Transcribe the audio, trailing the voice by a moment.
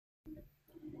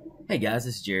Hey guys,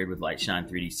 this is Jared with Lightshine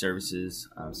 3D Services.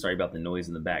 Sorry about the noise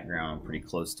in the background. I'm pretty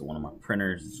close to one of my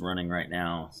printers. It's running right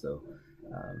now, so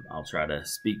I'll try to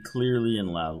speak clearly and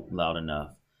loud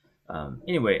enough.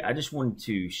 Anyway, I just wanted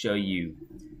to show you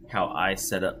how I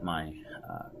set up my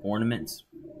ornaments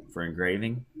for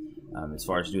engraving. As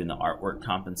far as doing the artwork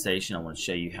compensation, I want to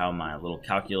show you how my little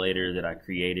calculator that I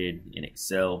created in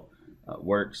Excel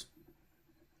works.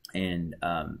 And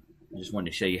just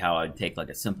wanted to show you how I'd take like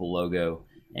a simple logo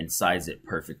and size it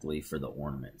perfectly for the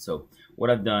ornament. So what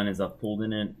I've done is I've pulled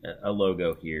in a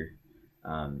logo here.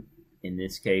 In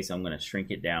this case, I'm going to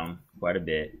shrink it down quite a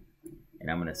bit, and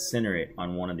I'm going to center it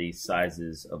on one of these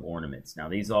sizes of ornaments. Now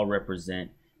these all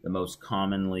represent the most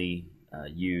commonly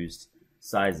used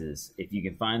sizes. If you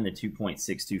can find the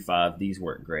 2.625, these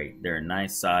work great. They're a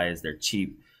nice size, they're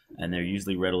cheap, and they're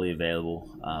usually readily available.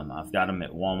 I've got them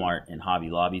at Walmart and Hobby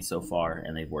Lobby so far,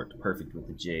 and they've worked perfect with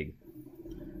the jig.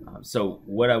 So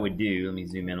what I would do, let me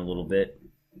zoom in a little bit.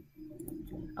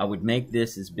 I would make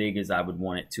this as big as I would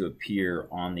want it to appear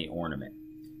on the ornament.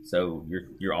 So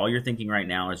all you're thinking right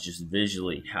now is just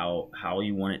visually how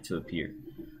you want it to appear.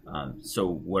 So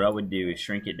what I would do is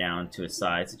shrink it down to a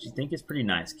size that you think is pretty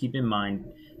nice. Keep in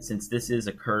mind, since this is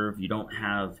a curve, you don't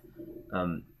have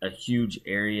a huge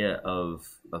area of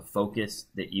focus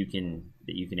that you can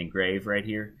engrave right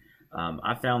here.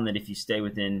 I found that if you stay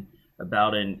within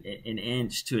about an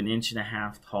inch to an inch and a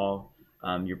half tall,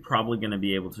 you're probably going to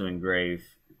be able to engrave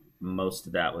most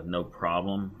of that with no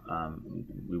problem.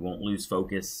 We won't lose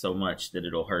focus so much that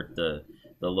it'll hurt the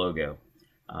logo.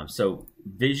 So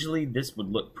visually this would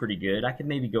look pretty good. I could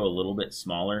maybe go a little bit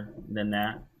smaller than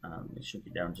that. It should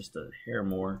be down just a hair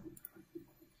more.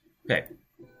 Okay,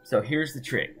 so here's the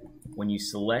trick. When you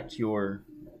select your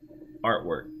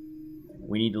artwork,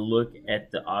 we need to look at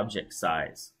the object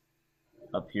size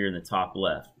up here in the top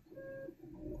left.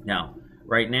 Now,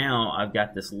 right now I've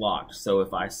got this locked, so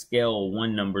if I scale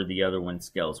one number, the other one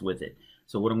scales with it.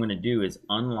 So what I'm going to do is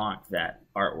unlock that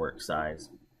artwork size,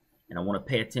 and I want to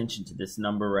pay attention to this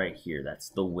number right here. That's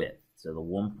the width, so the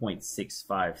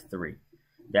 1.653.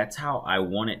 That's how I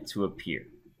want it to appear,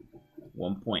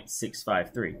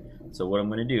 1.653. So what I'm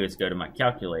going to do is go to my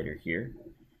calculator here,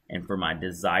 and for my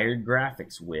desired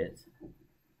graphics width,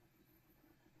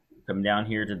 come down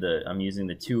here to I'm using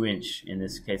the 2-inch, in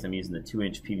this case I'm using the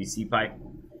 2-inch PVC pipe.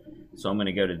 So I'm going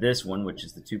to go to this one, which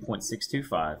is the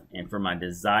 2.625, and for my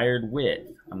desired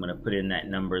width, I'm going to put in that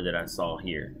number that I saw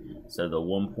here. So the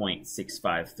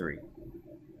 1.653.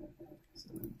 So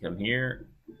come here,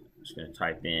 I'm just going to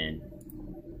type in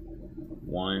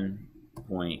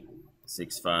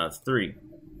 1.653.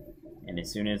 And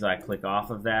as soon as I click off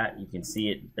of that, you can see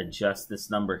it adjust this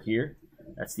number here.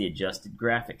 That's the adjusted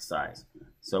graphic size.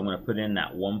 So I'm going to put in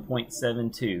that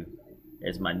 1.72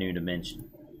 as my new dimension.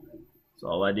 So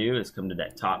all I do is come to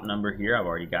that top number here. I've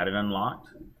already got it unlocked.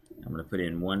 I'm going to put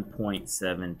in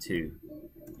 1.72,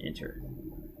 enter.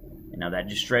 And now that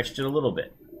just stretched it a little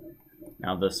bit.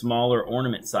 Now the smaller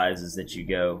ornament sizes that you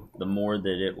go, the more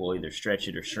that it will either stretch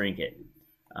it or shrink it,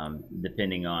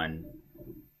 depending on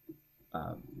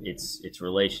its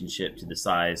relationship to the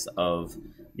size of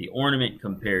the ornament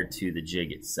compared to the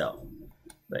jig itself.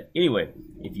 But anyway,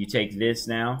 if you take this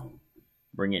now,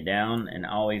 bring it down, and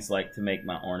I always like to make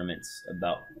my ornaments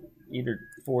about either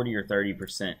 40 or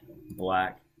 30%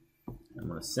 black. I'm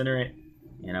going to center it,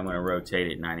 and I'm going to rotate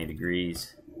it 90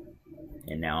 degrees,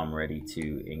 and now I'm ready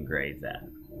to engrave that.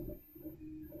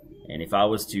 And if I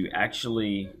was to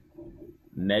actually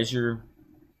measure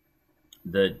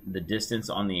the distance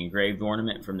on the engraved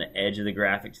ornament from the edge of the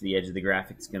graphic to the edge of the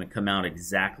graphic, it's going to come out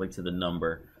exactly to the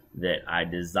number that I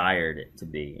desired it to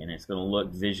be, and it's going to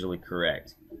look visually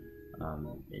correct.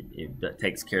 It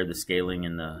takes care of the scaling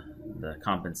and the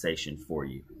compensation for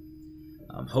you.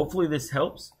 Hopefully this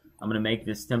helps. I'm going to make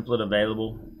this template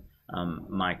available.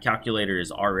 My calculator is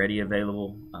already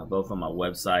available, both on my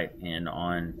website and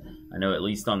on, I know at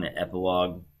least on the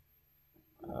Epilogue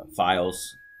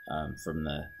files from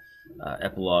the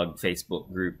Epilogue Facebook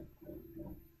group.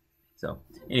 So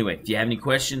anyway, if you have any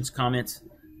questions, comments,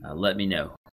 let me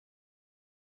know.